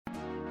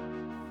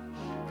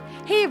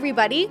Hey,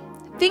 everybody.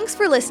 Thanks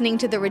for listening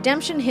to the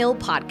Redemption Hill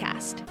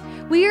podcast.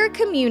 We are a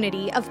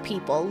community of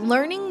people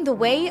learning the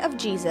way of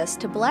Jesus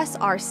to bless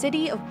our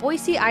city of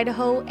Boise,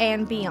 Idaho,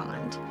 and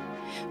beyond.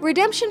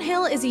 Redemption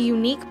Hill is a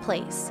unique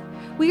place.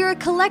 We are a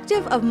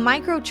collective of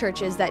micro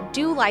churches that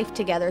do life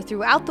together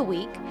throughout the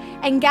week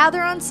and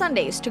gather on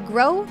Sundays to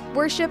grow,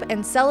 worship,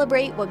 and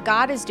celebrate what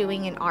God is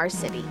doing in our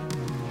city.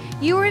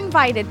 You are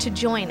invited to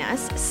join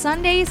us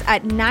Sundays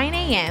at 9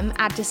 a.m.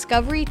 at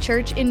Discovery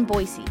Church in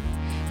Boise,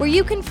 where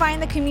you can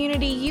find the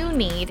community you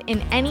need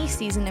in any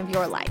season of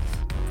your life.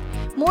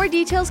 More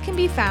details can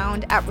be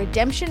found at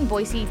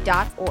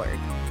redemptionboise.org.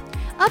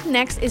 Up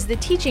next is the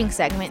teaching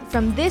segment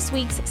from this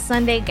week's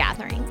Sunday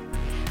gathering.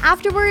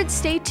 Afterwards,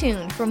 stay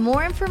tuned for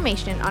more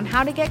information on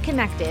how to get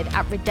connected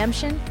at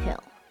Redemption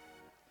Hill.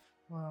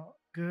 Well,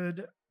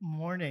 good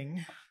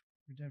morning,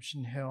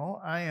 Redemption Hill.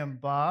 I am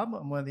Bob.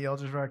 I'm one of the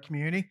elders of our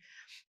community.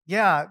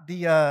 Yeah,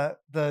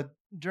 the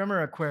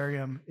drummer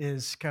aquarium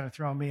is kind of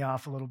throwing me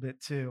off a little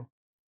bit too.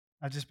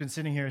 I've just been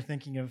sitting here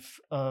thinking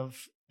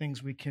of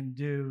things we can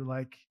do.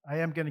 Like I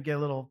am going to get a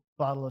little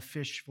bottle of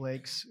fish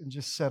flakes and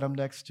just set them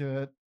next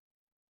to it,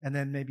 and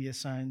then maybe a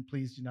sign,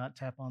 "Please do not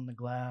tap on the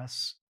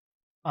glass."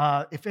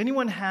 If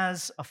anyone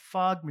has a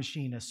fog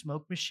machine, a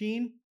smoke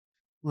machine,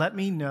 let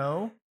me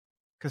know.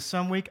 Because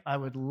some week I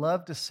would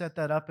love to set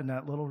that up in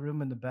that little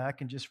room in the back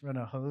and just run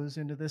a hose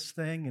into this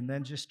thing and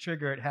then just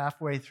trigger it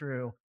halfway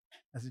through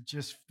as it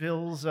just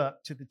fills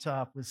up to the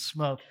top with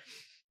smoke.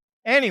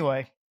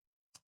 Anyway,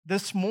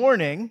 this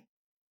morning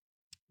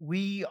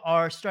we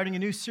are starting a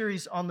new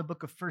series on the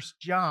book of First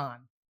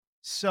John.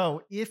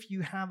 So if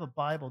you have a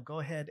Bible, go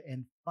ahead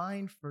and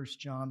find First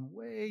John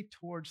way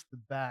towards the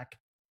back.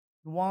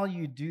 While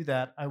you do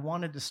that, I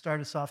wanted to start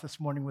us off this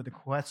morning with a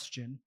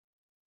question.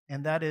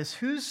 And that is,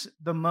 who's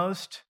the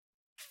most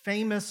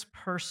famous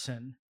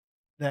person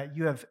that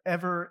you have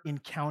ever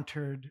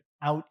encountered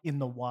out in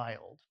the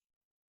wild?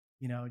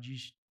 You know,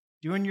 just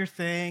doing your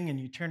thing and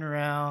you turn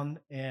around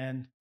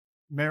and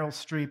Meryl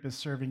Streep is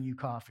serving you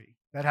coffee.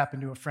 That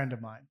happened to a friend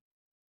of mine.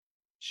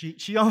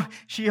 She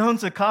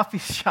owns a coffee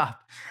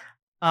shop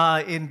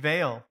in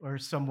Vail or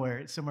somewhere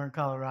in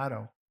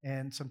Colorado.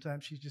 And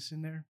sometimes she's just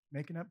in there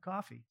making up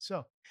coffee.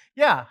 So,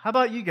 yeah, how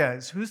about you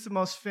guys? Who's the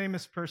most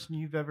famous person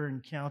you've ever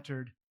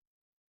encountered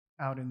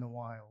out in the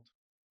wild?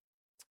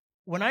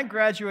 When I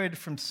graduated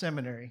from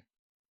seminary,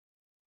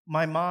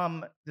 my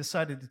mom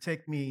decided to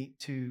take me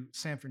to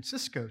San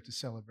Francisco to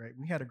celebrate.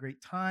 We had a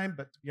great time,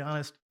 but to be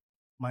honest,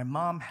 my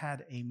mom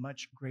had a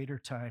much greater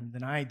time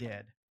than I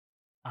did.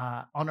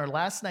 On our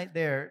last night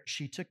there,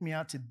 she took me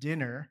out to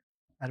dinner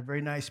at a very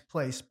nice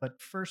place,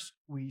 but first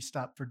we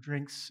stopped for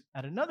drinks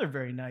at another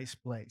very nice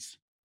place,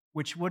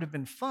 which would have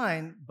been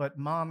fine, but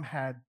mom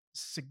had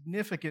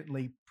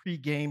significantly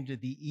pre-gamed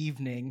the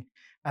evening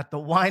at the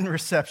wine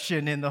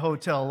reception in the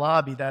hotel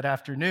lobby that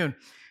afternoon.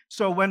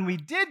 So when we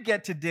did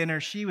get to dinner,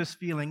 she was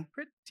feeling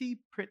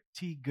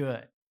pretty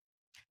good.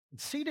 And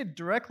seated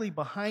directly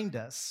behind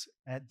us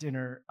at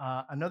dinner,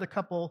 another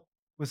couple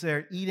was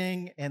there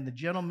eating, and the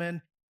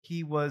gentleman,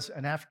 he was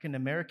an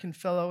African-American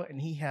fellow, and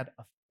he had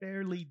a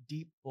fairly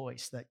deep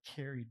voice that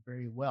carried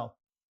very well.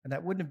 And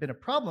that wouldn't have been a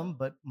problem,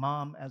 but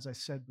mom, as I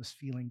said, was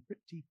feeling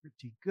pretty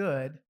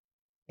good.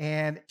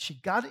 And she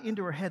got it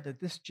into her head that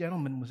this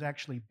gentleman was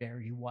actually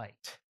Barry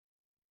White,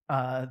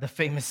 the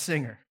famous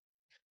singer.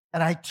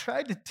 And I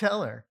tried to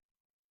tell her,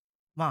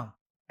 Mom,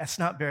 that's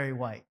not Barry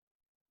White.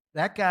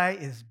 That guy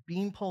is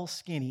beanpole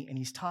skinny, and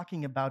he's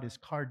talking about his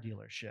car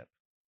dealership.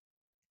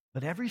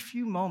 But every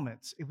few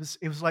moments, it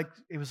was like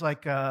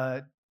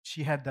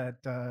she had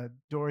that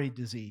Dory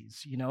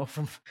disease, you know,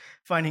 from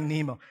Finding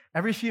Nemo.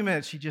 Every few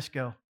minutes, she'd just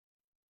go,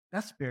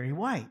 "That's Barry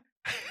White."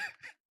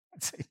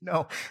 I'd say,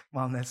 "No,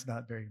 Mom, that's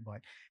not Barry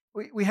White."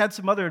 We had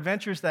some other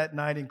adventures that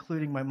night,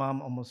 including my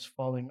mom almost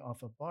falling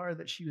off a bar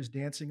that she was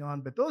dancing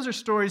on. But those are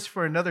stories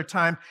for another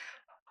time.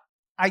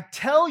 I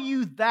tell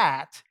you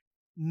that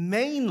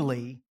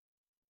mainly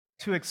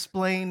to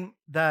explain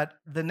that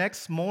the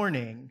next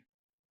morning,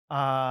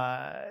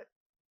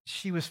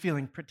 she was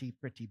feeling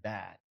pretty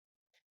bad.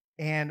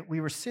 And we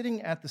were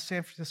sitting at the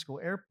San Francisco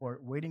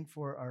airport waiting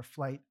for our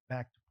flight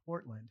back to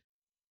Portland.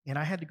 And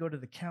I had to go to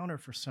the counter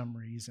for some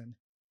reason.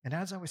 And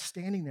as I was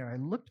standing there, I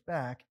looked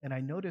back and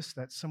I noticed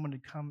that someone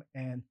had come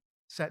and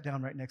sat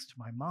down right next to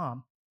my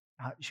mom.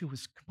 She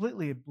was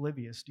completely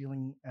oblivious,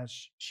 dealing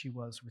as she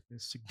was with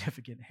this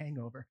significant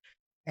hangover.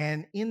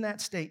 And in that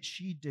state,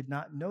 she did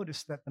not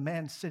notice that the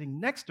man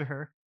sitting next to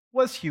her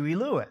was Huey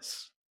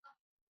Lewis.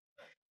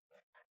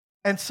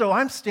 And so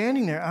I'm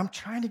standing there, I'm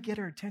trying to get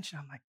her attention.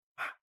 I'm like,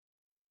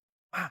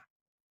 Mom.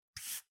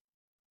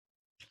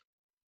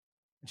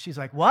 And she's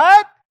like,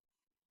 "What?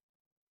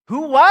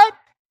 Who, what?"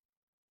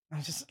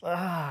 I'm just,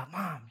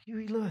 Mom,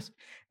 Huey Lewis.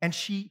 And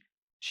she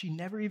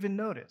never even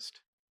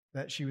noticed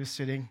that she was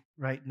sitting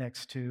right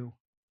next to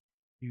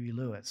Huey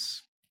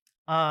Lewis.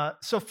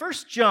 So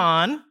First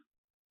John,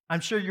 I'm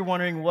sure you're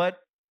wondering what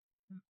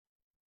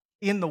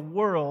in the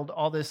world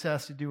all this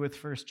has to do with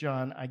First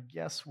John. I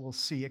guess we'll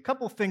see. A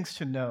couple things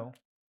to know.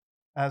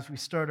 as we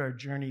start our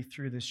journey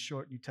through this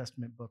short New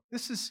Testament book.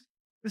 This is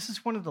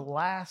one of the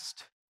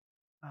last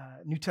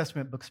New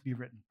Testament books to be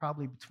written,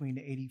 probably between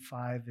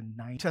 85 and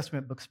 90. New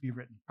Testament books to be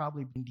written,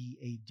 probably 90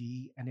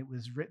 AD, and it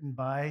was written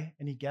by,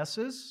 any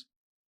guesses?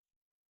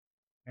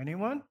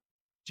 Anyone?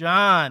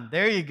 John,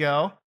 there you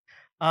go.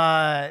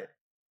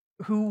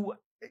 Who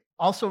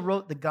also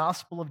wrote the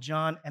Gospel of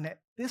John, and at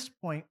this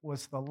point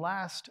was the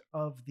last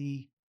of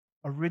the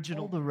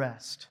original. All the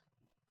rest,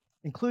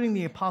 including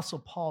the Apostle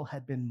Paul,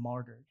 had been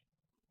martyred.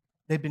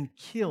 They'd been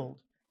killed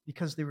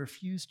because they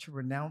refused to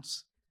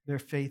renounce their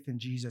faith in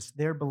Jesus,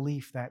 their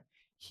belief that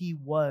he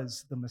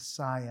was the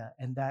Messiah,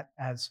 and that,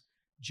 as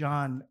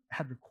John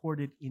had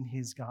recorded in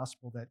his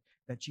gospel,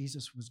 that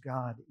Jesus was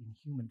God in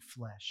human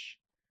flesh,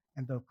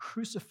 and though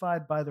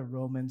crucified by the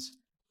Romans,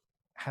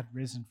 had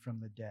risen from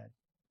the dead.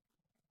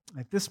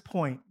 At this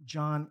point,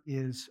 John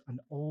is an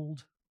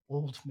old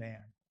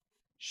man,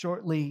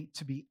 shortly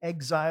to be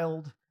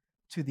exiled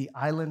to the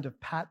island of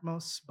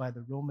Patmos by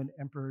the Roman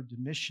Emperor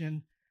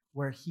Domitian,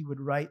 where he would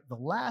write the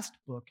last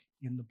book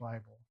in the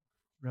Bible,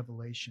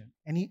 Revelation.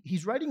 And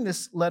he's writing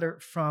this letter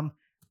from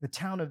the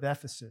town of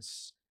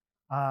Ephesus,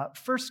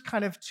 first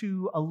kind of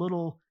to a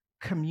little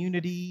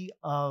community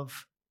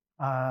of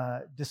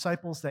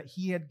disciples that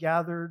he had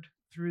gathered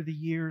through the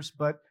years,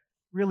 but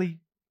really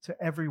to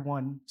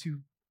everyone, to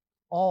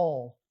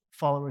all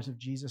followers of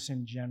Jesus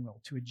in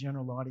general, to a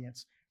general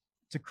audience,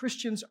 to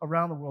Christians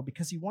around the world,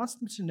 because he wants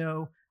them to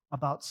know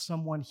about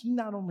someone he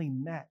not only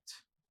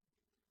met,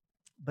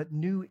 but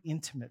knew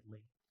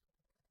intimately.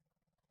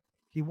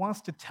 He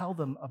wants to tell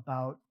them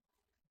about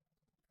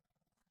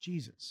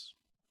Jesus.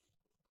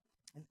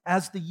 And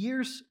as the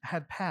years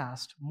had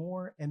passed,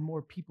 more and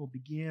more people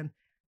began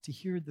to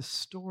hear the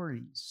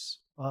stories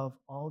of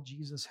all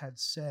Jesus had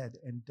said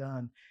and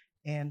done,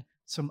 and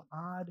some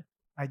odd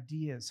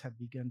ideas have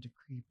begun to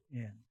creep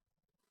in.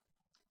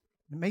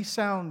 It may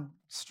sound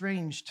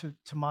strange to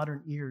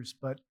modern ears,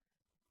 but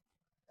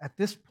at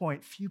this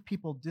point, few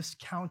people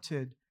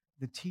discounted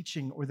the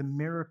teaching or the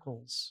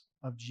miracles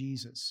of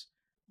Jesus.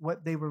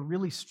 What they were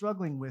really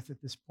struggling with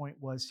at this point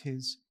was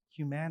his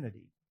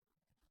humanity.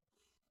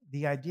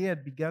 The idea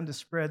had begun to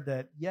spread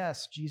that,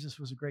 yes, Jesus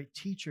was a great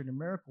teacher and a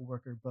miracle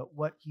worker, but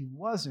what he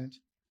wasn't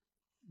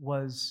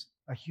was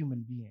a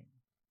human being,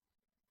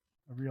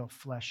 a real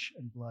flesh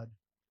and blood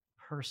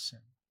person.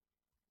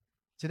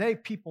 Today,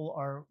 people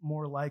are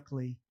more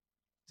likely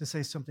to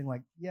say something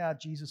like, yeah,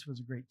 Jesus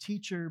was a great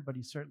teacher, but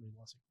he certainly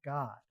wasn't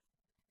God.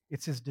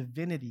 It's his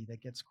divinity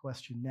that gets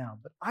questioned now.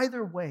 But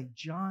either way,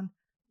 John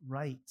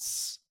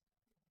writes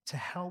to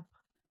help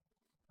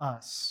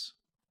us.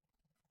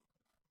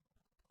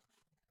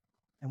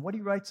 And what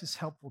he writes is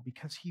helpful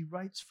because he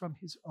writes from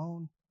his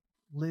own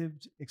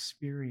lived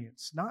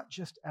experience, not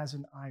just as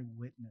an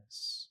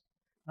eyewitness,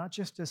 not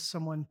just as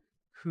someone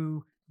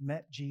who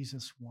met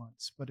Jesus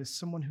once, but as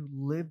someone who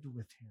lived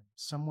with him,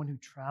 someone who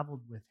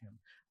traveled with him,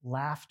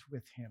 laughed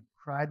with him,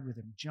 cried with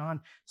him.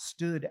 John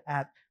stood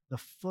at the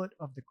foot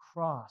of the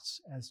cross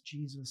as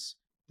Jesus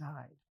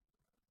died.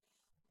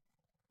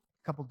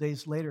 A couple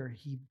days later,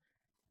 he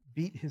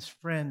beat his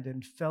friend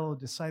and fellow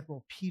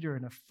disciple Peter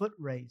in a foot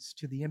race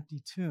to the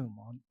empty tomb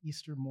on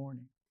Easter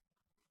morning.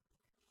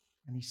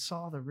 And he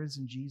saw the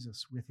risen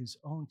Jesus with his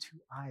own two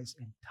eyes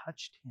and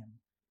touched him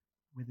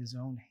with his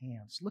own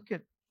hands. Look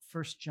at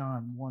 1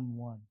 John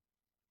 1:1.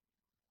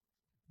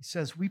 He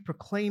says, "We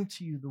proclaim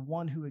to you the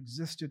one who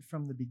existed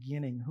from the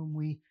beginning, whom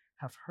we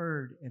have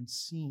heard and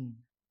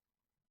seen.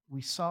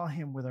 We saw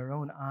him with our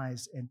own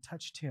eyes and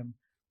touched him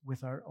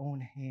with our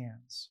own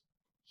hands.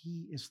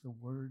 He is the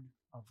word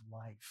of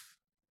life."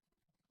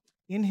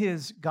 In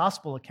his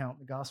gospel account,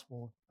 the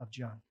Gospel of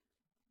John,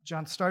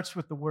 John starts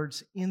with the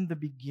words, "In the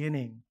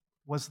beginning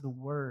was the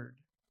Word,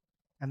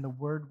 and the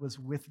Word was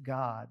with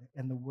God,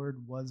 and the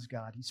Word was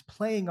God." He's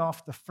playing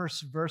off the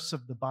first verse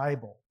of the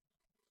Bible.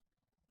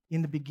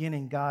 In the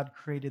beginning, God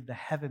created the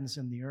heavens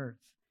and the earth.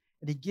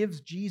 And he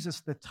gives Jesus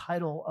the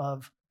title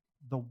of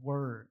the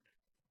Word.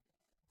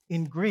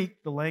 In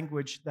Greek, the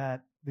language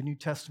that the New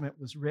Testament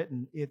was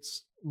written,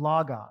 it's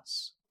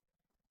logos.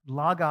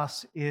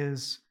 Logos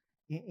is,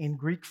 in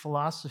Greek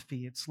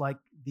philosophy, it's like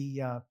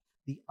the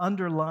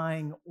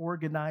underlying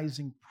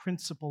organizing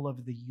principle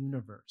of the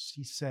universe.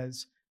 He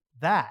says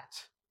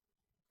that.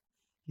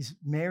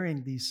 He's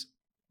marrying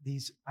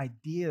these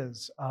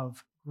ideas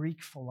of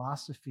Greek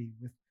philosophy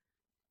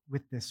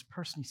with this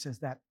person. He says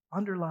that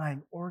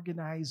underlying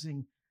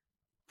organizing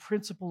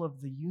principle of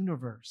the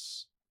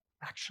universe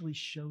actually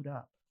showed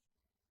up.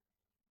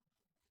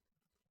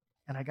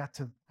 And I got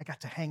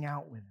to hang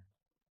out with him.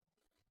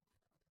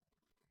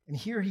 And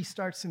here he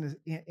starts in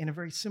a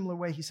very similar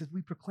way. He says,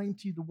 "We proclaim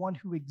to you the one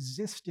who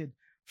existed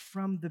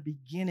from the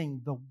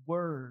beginning, the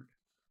word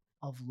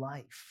of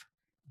life,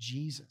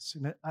 Jesus."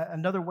 And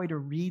another way to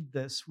read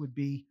this would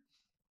be,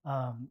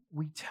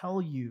 we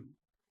tell you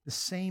the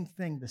same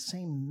thing, the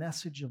same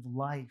message of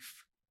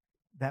life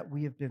that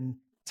we have been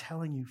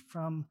telling you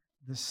from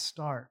the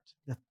start,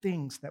 the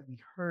things that we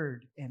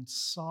heard and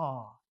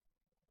saw.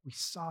 We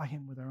saw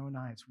him with our own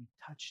eyes. We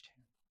touched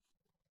him.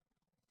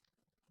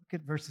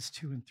 Look at verses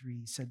 2 and 3.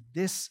 He said,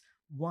 this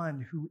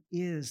one who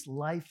is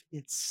life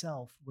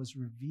itself was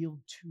revealed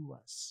to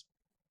us,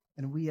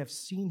 and we have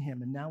seen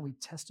him, and now we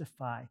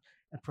testify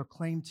and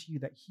proclaim to you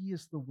that he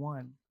is the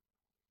one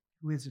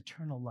who is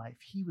eternal life.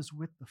 He was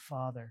with the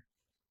Father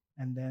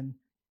and then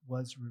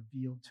was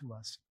revealed to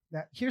us.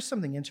 Now, here's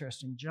something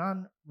interesting.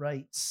 John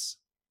writes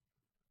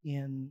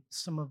in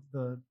some of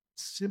the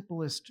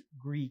simplest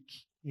Greek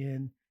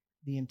in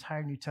the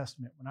entire New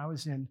Testament. When I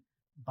was in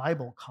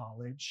Bible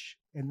college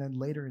and then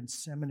later in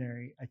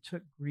seminary, I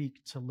took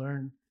Greek to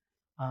learn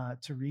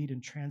to read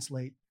and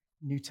translate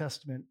New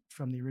Testament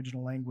from the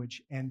original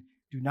language. And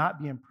do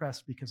not be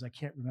impressed because I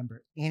can't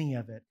remember any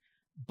of it.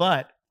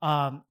 But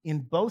in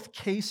both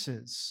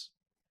cases,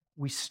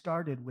 we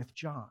started with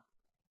John.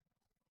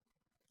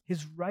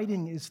 His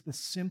writing is the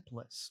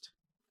simplest,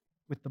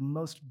 with the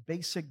most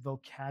basic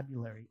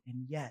vocabulary,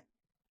 and yet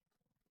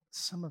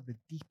some of the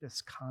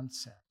deepest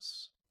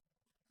concepts.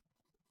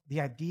 The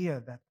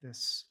idea that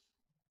this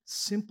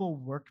simple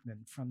workman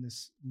from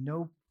this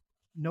no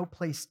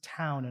place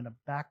town in a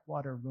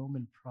backwater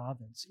Roman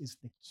province is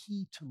the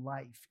key to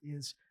life,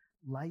 is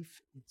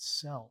life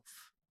itself,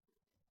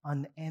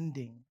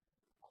 unending,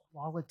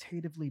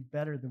 qualitatively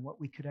better than what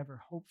we could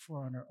ever hope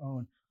for on our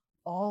own,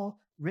 all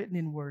written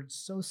in words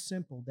so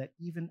simple that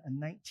even a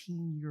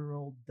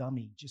 19-year-old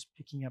dummy just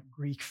picking up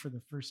Greek for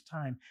the first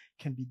time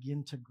can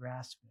begin to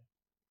grasp it.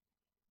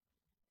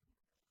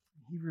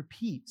 He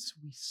repeats,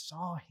 we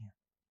saw him.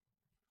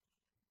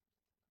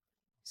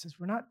 He says,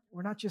 we're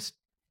not just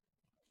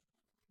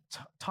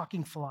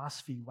talking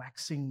philosophy,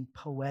 waxing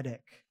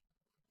poetic,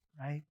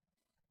 right?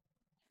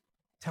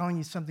 Telling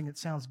you something that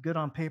sounds good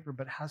on paper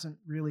but hasn't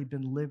really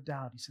been lived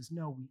out. He says,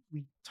 no,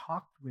 we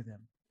talked with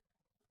him.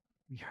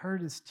 We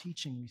heard his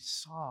teaching. We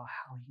saw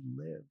how he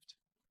lived.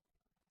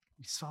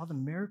 We saw the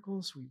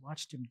miracles. We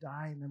watched him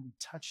die, and then we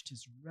touched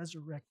his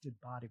resurrected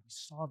body. We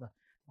saw the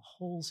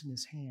holes in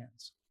his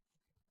hands.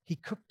 He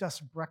cooked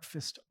us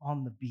breakfast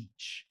on the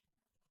beach.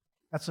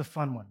 That's a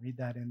fun one. Read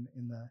that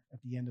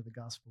at the end of the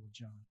Gospel of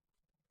John.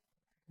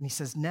 And he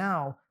says,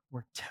 now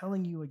we're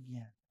telling you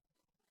again.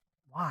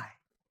 Why?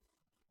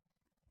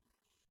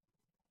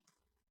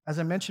 As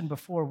I mentioned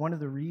before, one of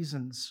the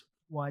reasons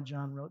why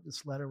John wrote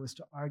this letter was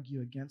to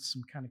argue against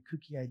some kind of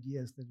kooky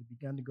ideas that had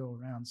begun to go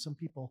around. Some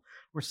people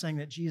were saying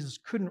that Jesus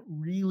couldn't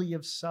really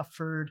have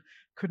suffered,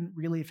 couldn't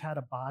really have had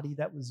a body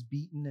that was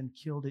beaten and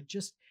killed. It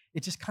just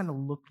kind of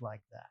looked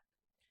like that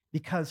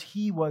because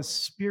he was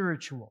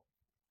spiritual.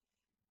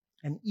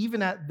 And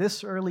even at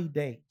this early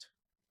date,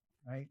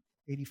 right,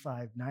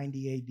 85,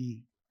 90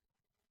 AD,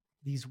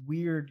 these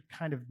weird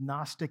kind of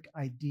Gnostic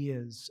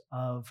ideas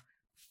of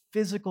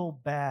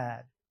physical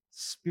bad,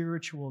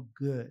 spiritual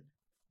good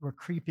were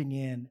creeping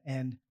in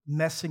and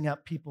messing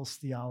up people's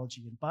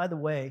theology. And by the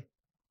way,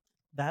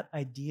 that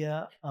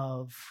idea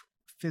of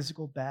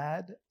physical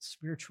bad,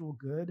 spiritual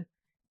good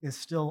is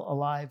still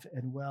alive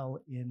and well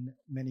in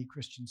many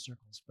Christian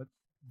circles, but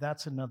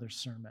that's another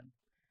sermon.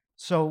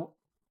 So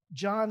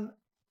John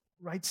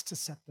writes to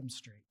set them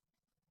straight.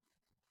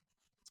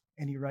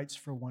 And he writes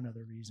for one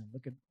other reason.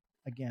 Look at,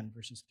 again,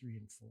 verses 3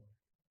 and 4.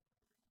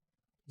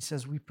 He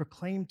says, we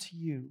proclaim to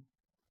you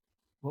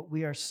what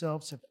we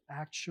ourselves have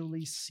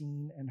actually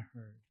seen and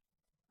heard,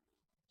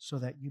 so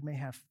that you may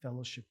have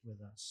fellowship with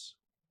us.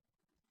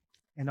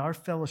 And our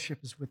fellowship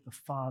is with the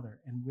Father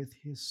and with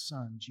his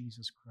Son,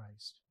 Jesus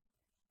Christ.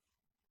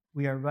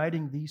 We are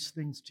writing these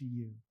things to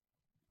you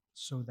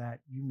so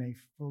that you may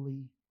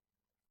fully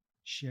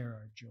share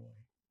our joy.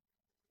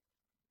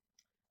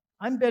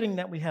 I'm betting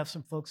that we have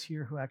some folks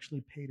here who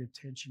actually paid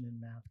attention in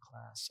math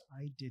class.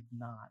 I did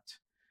not.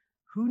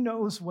 Who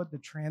knows what the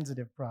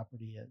transitive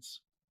property is?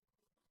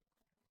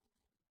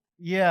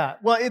 Yeah,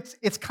 well,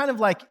 it's kind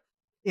of like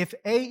if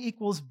A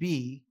equals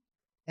B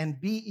and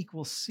B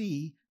equals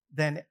C,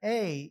 then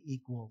A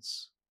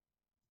equals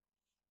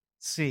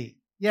C.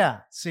 Yeah,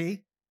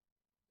 see?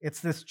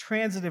 It's this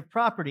transitive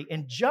property.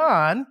 And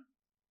John,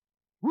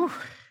 we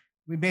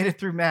made it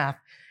through math.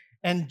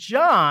 And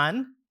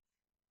John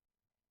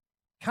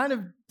kind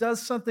of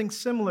does something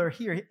similar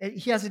here.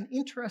 He has an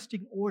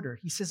interesting order.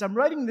 He says, I'm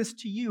writing this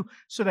to you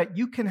so that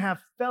you can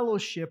have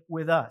fellowship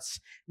with us.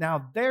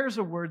 Now, there's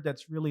a word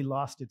that's really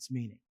lost its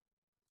meaning.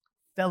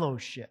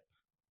 Fellowship.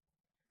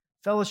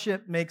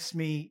 Fellowship makes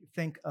me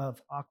think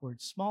of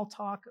awkward small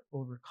talk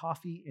over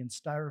coffee in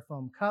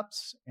styrofoam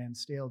cups and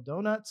stale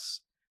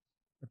donuts.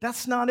 But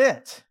that's not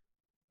it,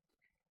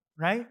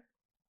 right?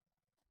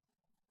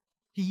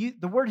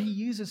 The word he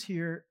uses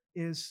here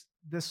is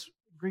this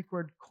Greek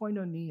word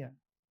koinonia.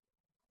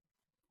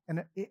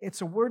 And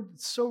it's a word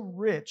that's so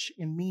rich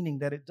in meaning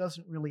that it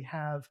doesn't really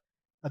have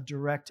a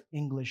direct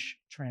English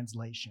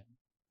translation.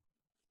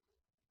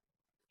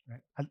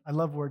 Right? I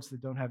love words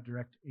that don't have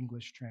direct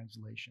English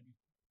translation.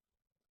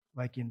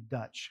 Like in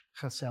Dutch,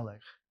 gezellig.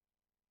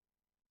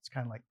 It's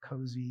kind of like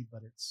cozy,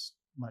 but it's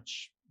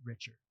much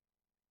richer.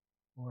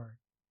 Or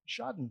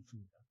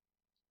schadenfreude.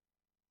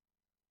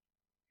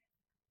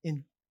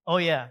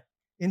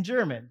 In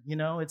German,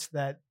 it's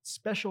that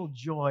special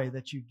joy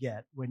that you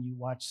get when you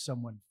watch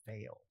someone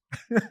fail,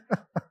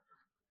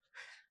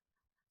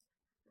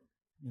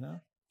 You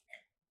know,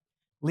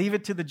 leave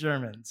it to the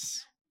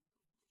Germans.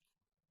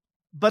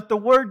 But the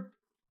word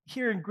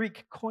here in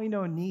Greek,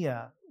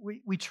 koinonia,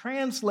 we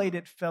translate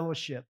it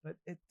fellowship, but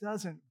it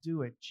doesn't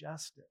do it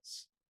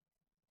justice,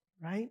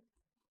 right?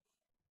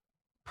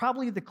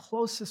 Probably the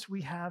closest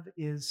we have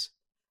is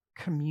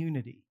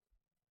community,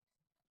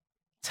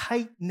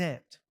 tight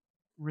knit,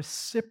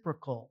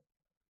 reciprocal,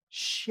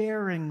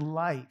 sharing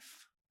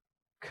life,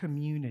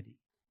 community.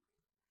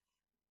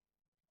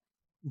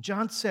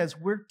 John says,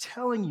 we're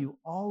telling you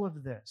all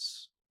of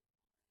this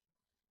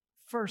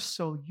first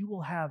so you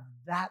will have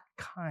that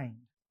kind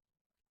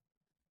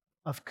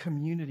of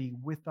community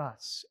with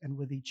us and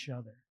with each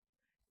other.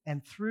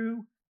 And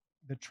through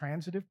the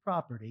transitive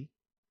property,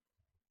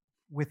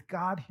 with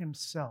God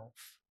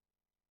himself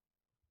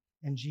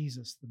and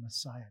Jesus, the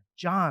Messiah.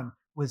 John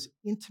was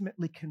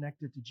intimately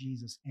connected to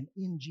Jesus, and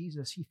in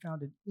Jesus, he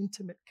found an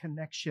intimate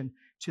connection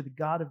to the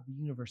God of the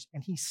universe.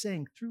 And he's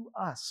saying, through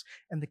us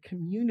and the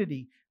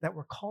community that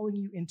we're calling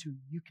you into,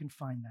 you can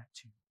find that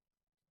too.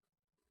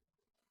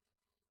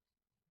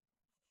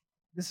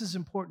 This is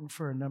important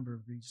for a number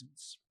of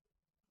reasons.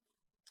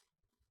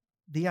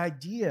 The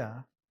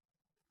idea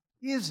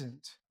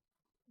isn't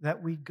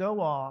that we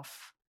go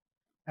off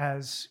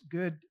as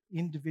good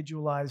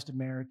individualized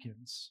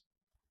Americans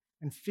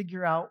and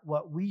figure out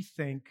what we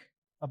think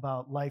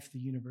about life, the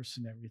universe,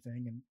 and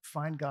everything, and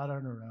find God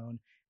on our own,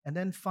 and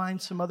then find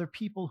some other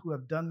people who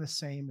have done the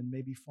same and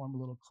maybe form a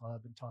little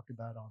club and talk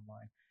about it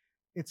online.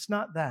 It's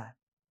not that.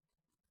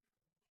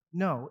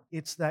 No,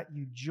 it's that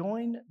you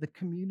join the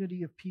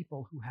community of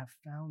people who have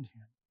found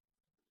him,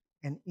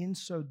 and in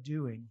so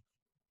doing,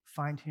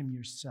 find him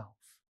yourself.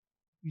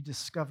 You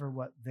discover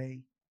what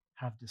they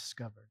have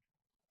discovered.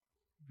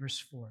 Verse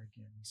 4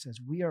 again, he says,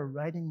 we are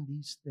writing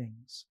these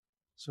things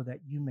so that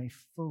you may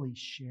fully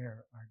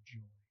share our joy.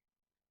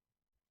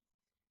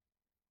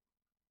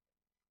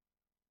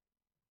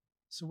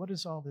 So what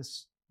does all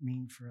this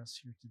mean for us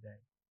here today?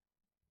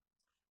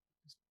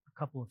 A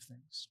couple of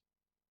things.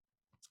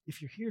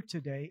 If you're here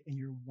today and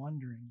you're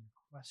wondering,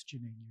 you're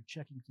questioning, you're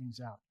checking things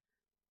out,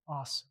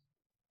 awesome.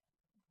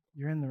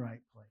 You're in the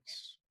right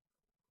place.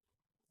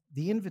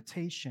 The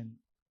invitation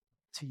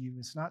to you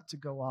is not to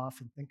go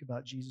off and think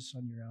about Jesus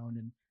on your own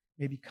and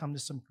maybe come to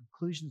some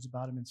conclusions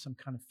about him in some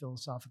kind of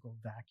philosophical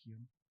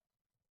vacuum.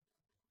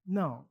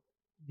 No,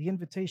 the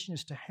invitation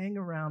is to hang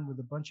around with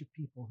a bunch of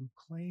people who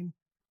claim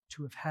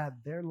to have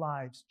had their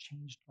lives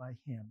changed by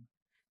him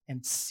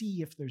and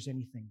see if there's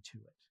anything to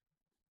it.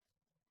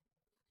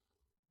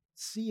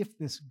 See if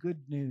this good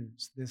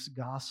news, this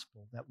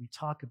gospel that we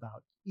talk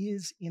about,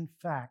 is in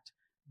fact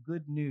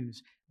good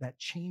news that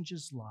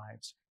changes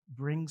lives,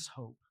 brings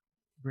hope,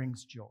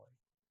 brings joy.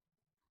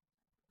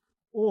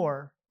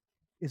 Or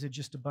is it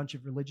just a bunch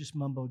of religious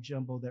mumbo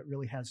jumbo that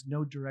really has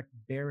no direct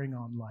bearing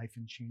on life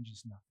and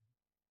changes nothing?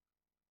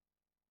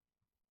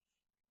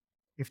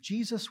 If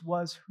Jesus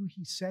was who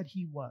he said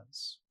he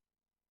was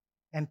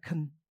and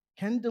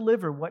can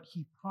deliver what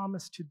he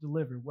promised to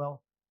deliver,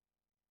 well,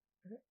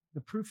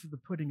 the proof of the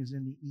pudding is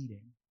in the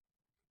eating.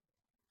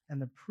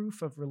 And the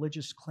proof of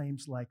religious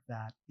claims like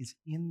that is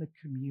in the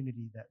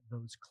community that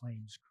those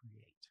claims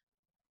create.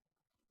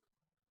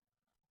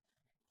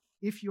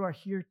 If you are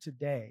here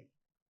today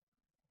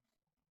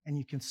and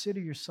you consider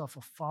yourself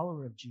a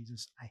follower of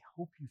Jesus, I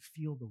hope you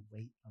feel the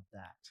weight of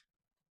that.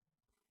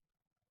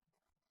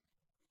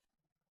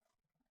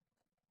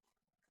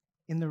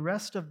 In the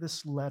rest of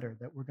this letter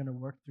that we're going to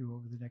work through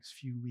over the next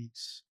few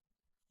weeks,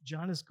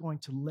 John is going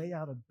to lay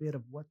out a bit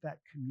of what that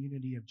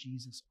community of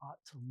Jesus ought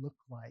to look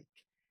like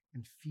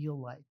and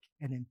feel like.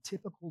 And in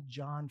typical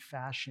John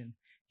fashion,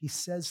 he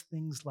says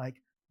things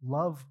like,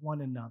 love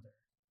one another.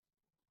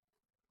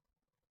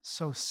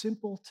 So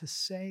simple to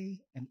say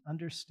and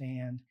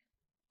understand,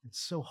 and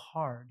so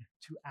hard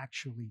to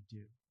actually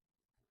do.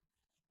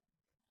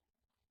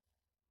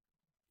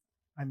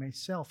 I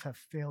myself have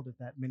failed at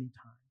that many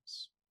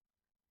times.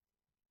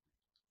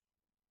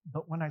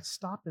 But when I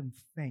stop and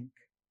think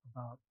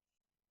about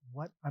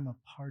what I'm a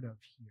part of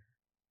here,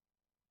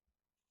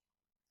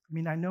 I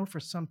mean, I know for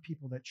some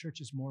people that church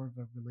is more of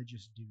a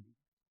religious duty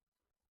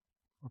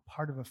or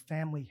part of a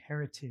family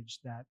heritage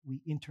that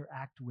we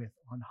interact with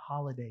on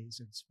holidays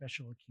and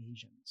special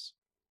occasions.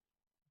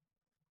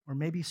 Or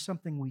maybe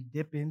something we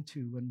dip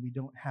into when we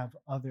don't have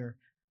other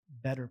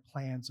better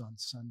plans on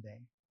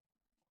Sunday.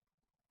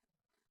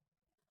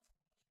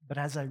 But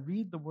as I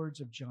read the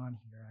words of John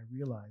here, I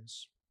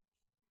realize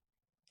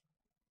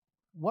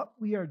what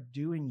we are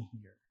doing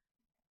here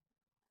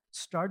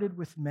started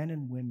with men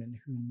and women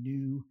who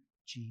knew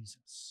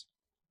Jesus,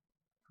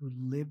 who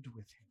lived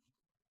with him,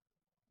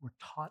 were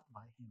taught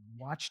by him,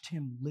 watched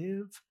him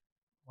live,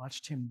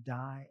 watched him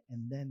die,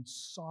 and then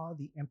saw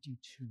the empty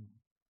tomb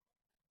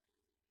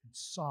and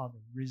saw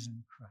the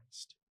risen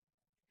Christ.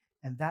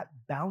 And that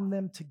bound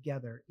them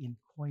together in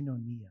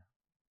koinonia,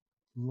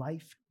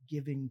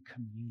 life-giving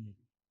community.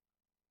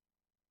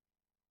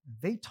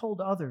 They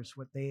told others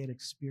what they had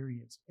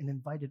experienced and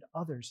invited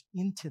others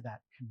into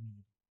that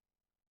community.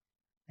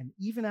 And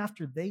even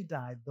after they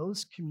died,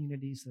 those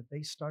communities that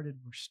they started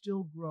were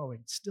still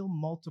growing, still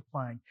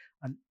multiplying,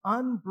 an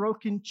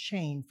unbroken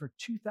chain for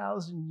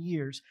 2,000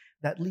 years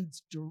that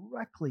leads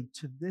directly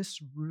to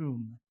this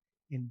room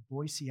in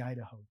Boise,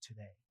 Idaho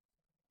today.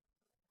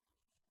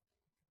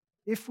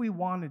 If we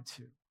wanted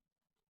to,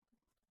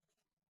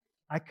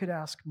 I could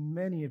ask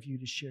many of you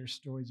to share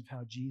stories of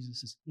how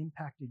Jesus has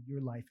impacted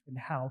your life and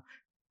how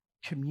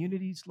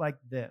communities like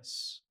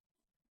this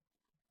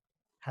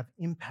have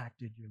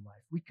impacted your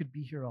life. We could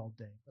be here all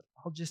day, but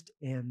I'll just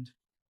end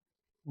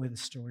with a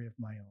story of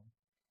my own.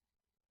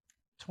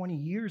 20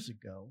 years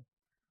ago,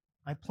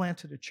 I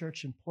planted a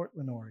church in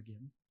Portland,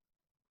 Oregon.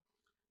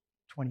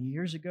 20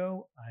 years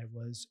ago, I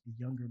was a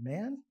younger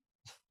man,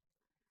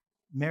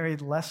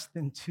 married less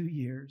than 2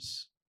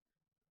 years,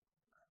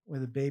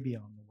 with a baby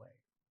on the way.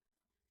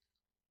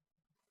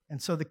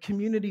 And so the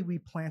community we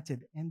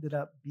planted ended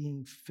up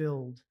being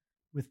filled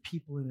with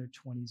people in their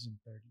 20s and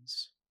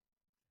 30s.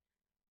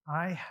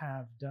 I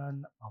have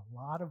done a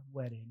lot of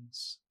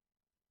weddings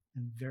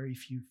and very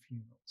few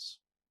funerals.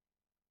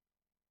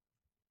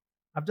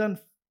 I've done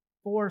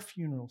 4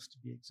 funerals to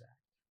be exact,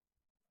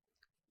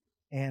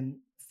 and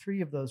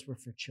 3 of those were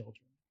for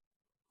children.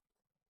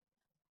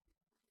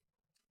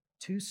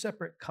 2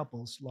 separate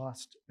couples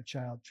lost a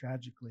child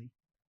tragically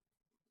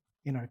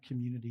in our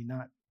community,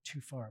 not too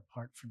far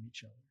apart from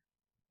each other.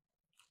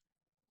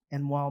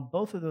 And while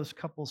both of those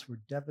couples were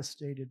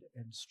devastated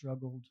and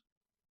struggled,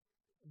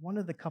 one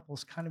of the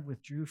couples kind of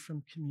withdrew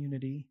from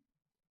community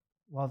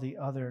while the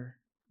other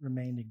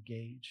remained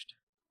engaged.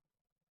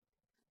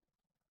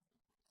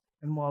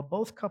 And while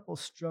both couples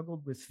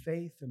struggled with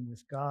faith and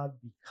with God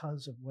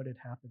because of what had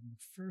happened,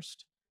 the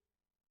first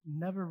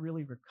never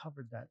really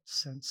recovered that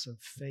sense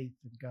of faith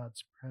in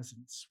God's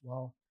presence,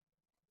 while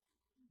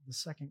the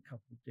second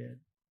couple did.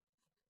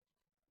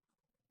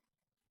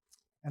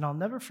 And I'll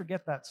never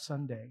forget that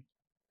Sunday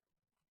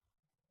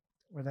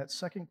where that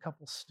second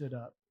couple stood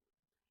up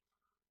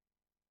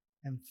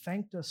and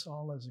thanked us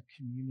all as a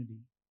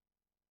community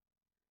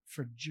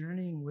for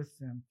journeying with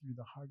them through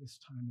the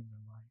hardest time in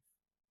their life.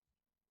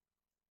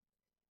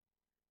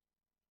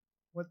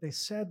 What they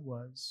said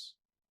was,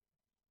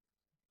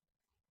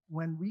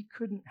 when we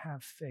couldn't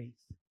have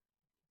faith,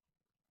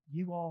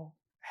 you all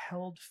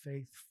held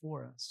faith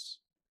for us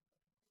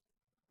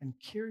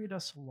and carried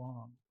us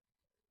along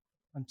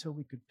until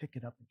we could pick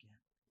it up again.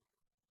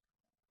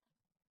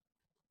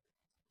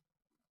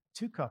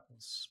 2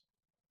 couples,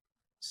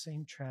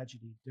 same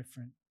tragedy,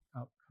 different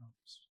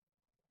outcomes.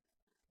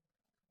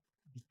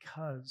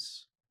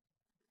 Because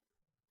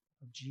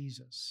of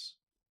Jesus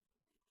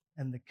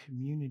and the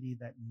community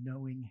that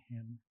knowing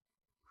him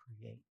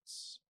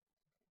creates.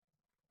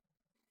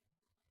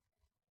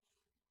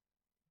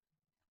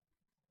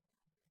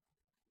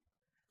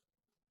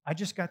 I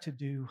just got to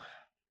do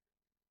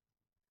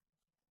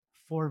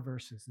 4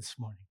 verses this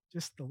morning,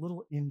 just a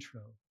little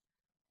intro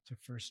to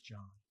 1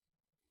 John.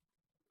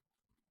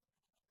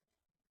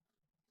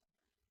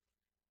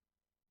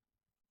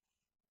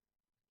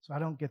 So I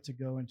don't get to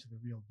go into the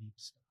real deep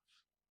stuff.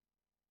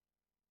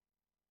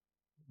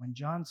 When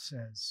John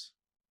says,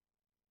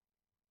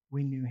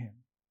 we knew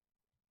him,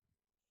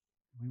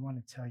 we want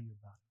to tell you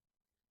about it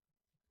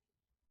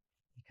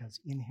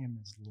because in him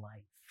is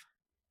life.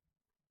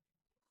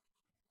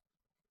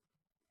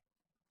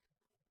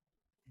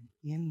 And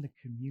in the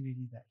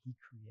community that he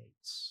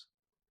creates,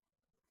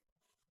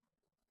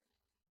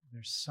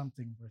 there's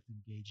something worth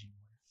engaging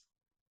with.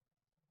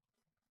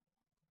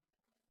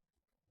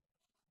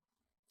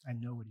 I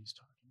know what he's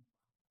talking about.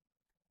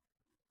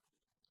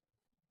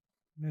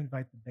 I'm going to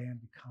invite the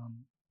band to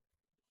come.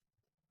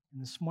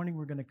 And this morning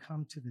we're going to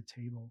come to the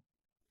table.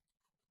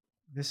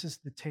 This is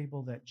the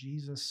table that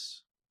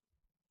Jesus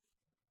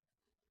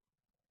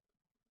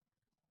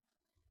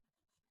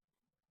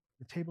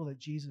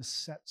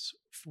sets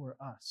for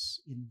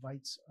us,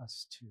 invites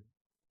us to.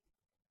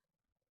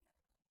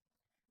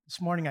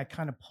 This morning I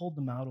kind of pulled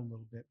them out a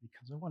little bit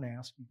because I want to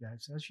ask you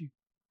guys, as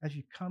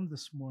you come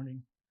this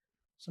morning,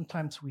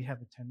 sometimes we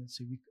have a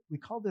tendency, we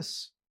call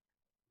this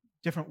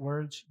different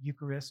words: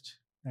 Eucharist,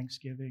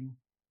 Thanksgiving,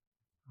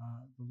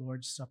 the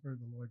Lord's Supper,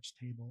 the Lord's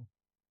table.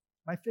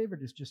 My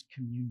favorite is just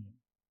communion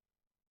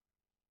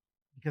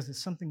because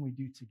it's something we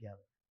do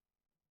together.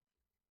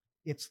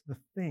 It's the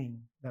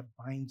thing that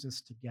binds us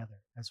together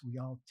as we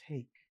all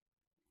take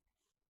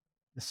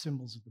the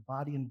symbols of the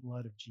body and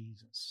blood of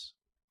Jesus.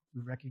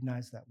 We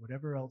recognize that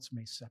whatever else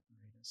may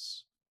separate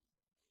us,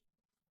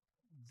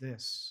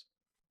 this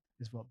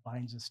is what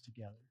binds us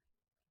together.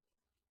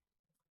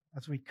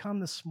 As we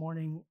come this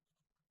morning,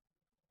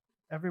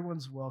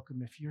 everyone's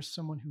welcome. If you're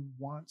someone who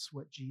wants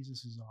what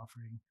Jesus is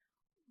offering,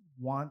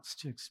 wants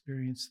to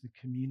experience the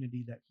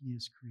community that he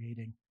is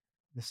creating,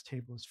 this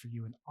table is for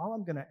you. And all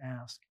I'm going to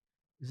ask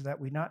is that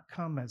we not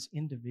come as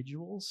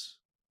individuals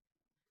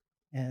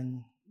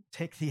and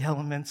take the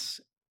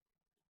elements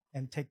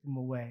and take them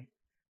away,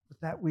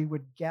 but that we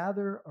would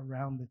gather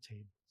around the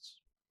tables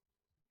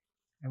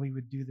and we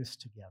would do this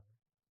together.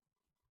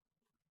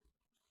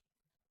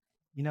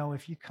 You know,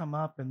 if you come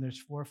up and there's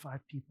 4 or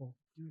 5 people,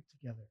 do it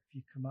together. If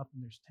you come up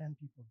and there's 10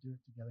 people, do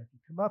it together. If you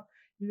come up,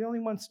 you're the only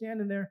one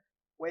standing there,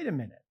 wait a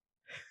minute.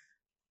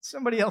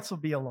 Somebody else will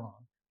be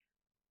along.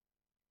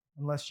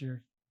 Unless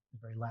you're the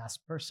very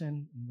last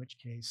person, in which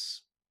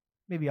case,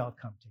 maybe I'll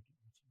come take it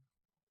with you.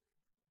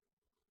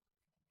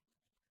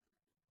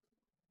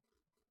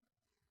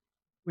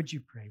 Would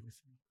you pray with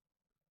me?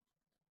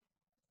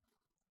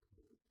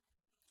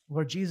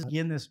 Lord Jesus,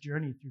 begin this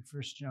journey through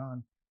 1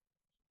 John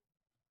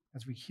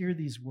as we hear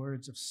these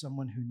words of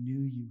someone who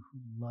knew you, who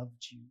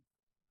loved you,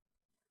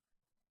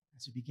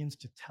 as he begins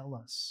to tell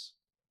us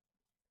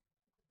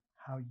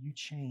how you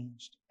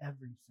changed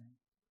everything.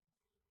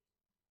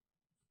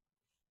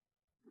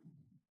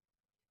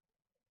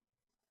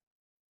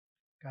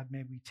 God,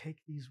 may we take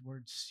these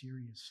words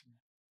seriously.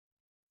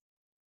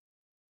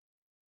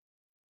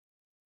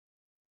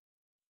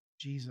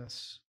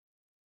 Jesus,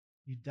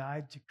 you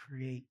died to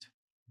create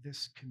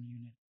this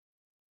community.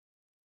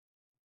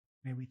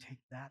 May we take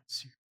that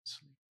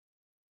seriously.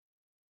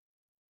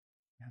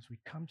 As we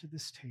come to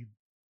this table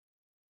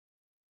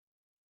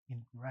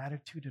in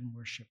gratitude and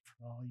worship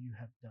for all you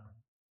have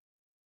done,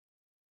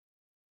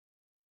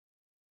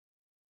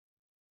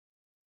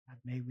 God,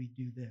 may we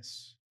do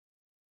this,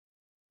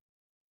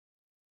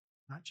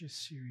 not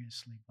just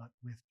seriously, but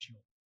with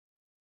joy.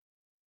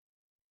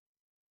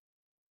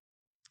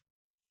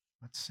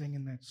 Let's sing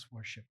in this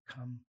worship.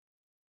 Come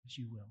as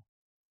you will.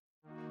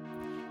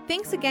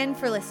 Thanks again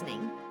for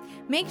listening.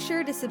 Make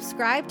sure to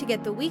subscribe to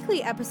get the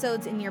weekly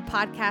episodes in your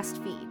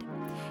podcast feed.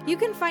 You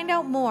can find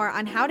out more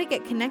on how to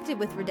get connected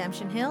with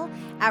Redemption Hill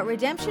at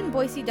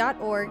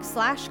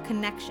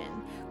redemptionboise.org/connection,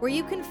 where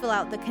you can fill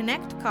out the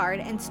Connect card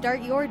and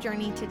start your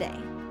journey today.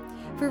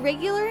 For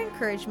regular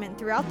encouragement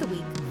throughout the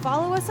week,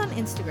 follow us on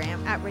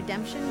Instagram at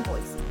Redemption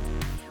Boise.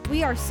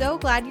 We are so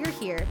glad you're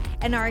here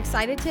and are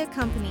excited to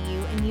accompany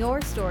you in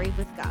your story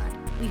with God.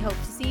 We hope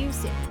to see you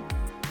soon.